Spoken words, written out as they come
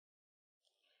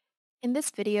In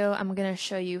this video, I'm going to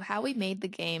show you how we made the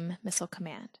game Missile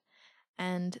Command.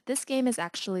 And this game is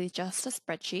actually just a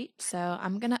spreadsheet, so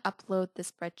I'm going to upload the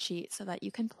spreadsheet so that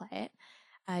you can play it.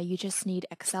 You just need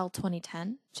Excel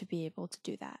 2010 to be able to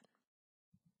do that.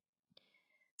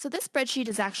 So this spreadsheet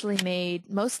is actually made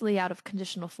mostly out of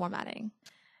conditional formatting.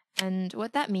 And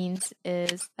what that means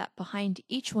is that behind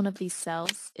each one of these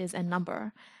cells is a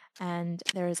number, and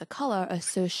there is a color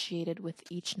associated with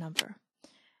each number.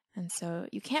 And so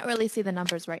you can't really see the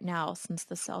numbers right now since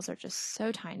the cells are just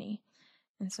so tiny.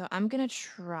 And so I'm going to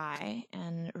try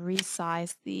and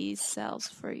resize these cells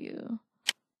for you.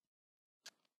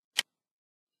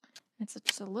 It's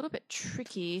just a little bit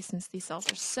tricky since these cells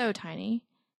are so tiny.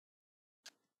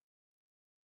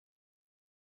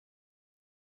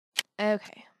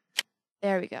 Okay,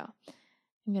 there we go.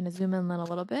 I'm going to zoom in a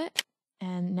little bit.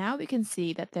 And now we can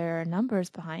see that there are numbers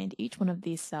behind each one of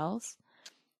these cells.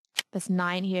 This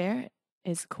 9 here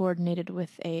is coordinated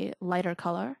with a lighter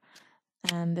color.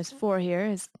 And this 4 here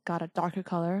has got a darker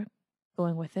color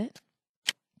going with it.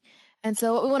 And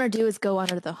so what we want to do is go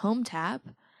under the Home tab,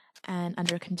 and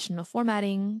under Conditional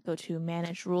Formatting, go to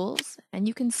Manage Rules, and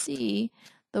you can see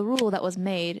the rule that was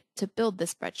made to build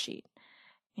this spreadsheet.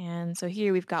 And so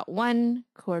here we've got 1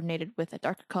 coordinated with a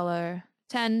darker color,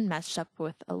 10 matched up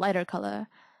with a lighter color.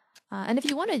 And if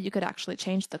you wanted, you could actually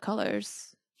change the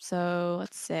colors. So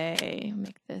let's say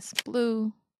make this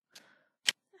blue.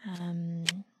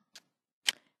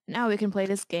 Now we can play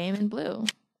this game in blue.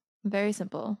 Very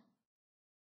simple.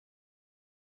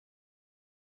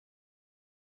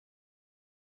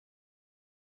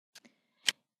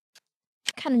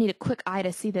 Kind of need a quick eye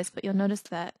to see this, but you'll notice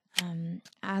that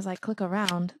as I click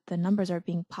around, the numbers are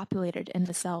being populated in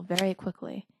the cell very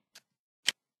quickly.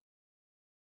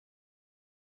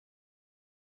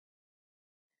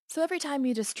 So every time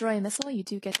you destroy a missile, you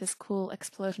do get this cool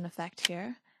explosion effect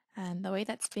here. And the way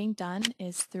that's being done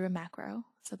is through a macro.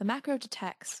 So the macro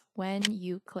detects when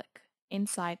you click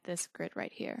inside this grid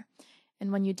right here.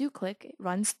 And when you do click, it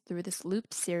runs through this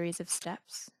looped series of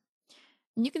steps.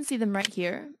 And you can see them right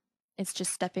here. It's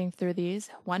just stepping through these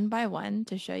one by one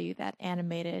to show you that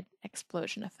animated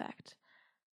explosion effect.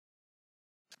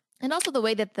 And also the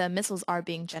way that the missiles are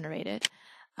being generated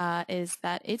is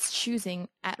that it's choosing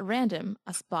at random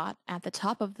a spot at the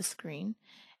top of the screen,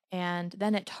 and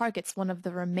then it targets one of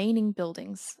the remaining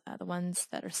buildings, the ones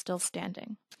that are still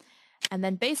standing. And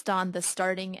then based on the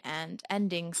starting and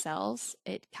ending cells,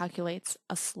 it calculates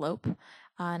a slope,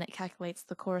 and it calculates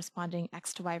the corresponding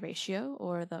x to y ratio,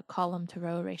 or the column to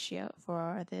row ratio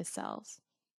for the cells.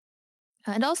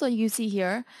 And also you see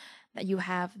here that you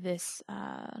have this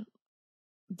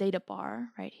data bar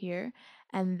right here,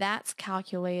 and that's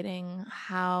calculating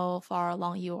how far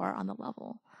along you are on the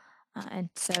level. And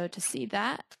so to see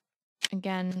that,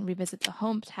 again, revisit the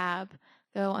Home tab,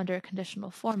 go under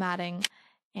Conditional Formatting,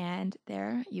 and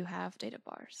there you have data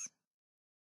bars.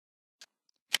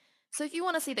 So if you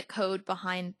want to see the code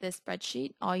behind this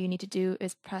spreadsheet, all you need to do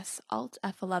is press Alt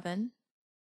F11.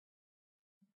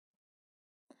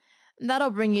 That'll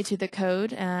bring you to the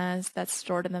code that's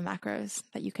stored in the macros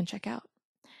that you can check out.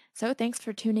 So thanks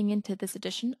for tuning into this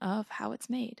edition of How It's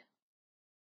Made.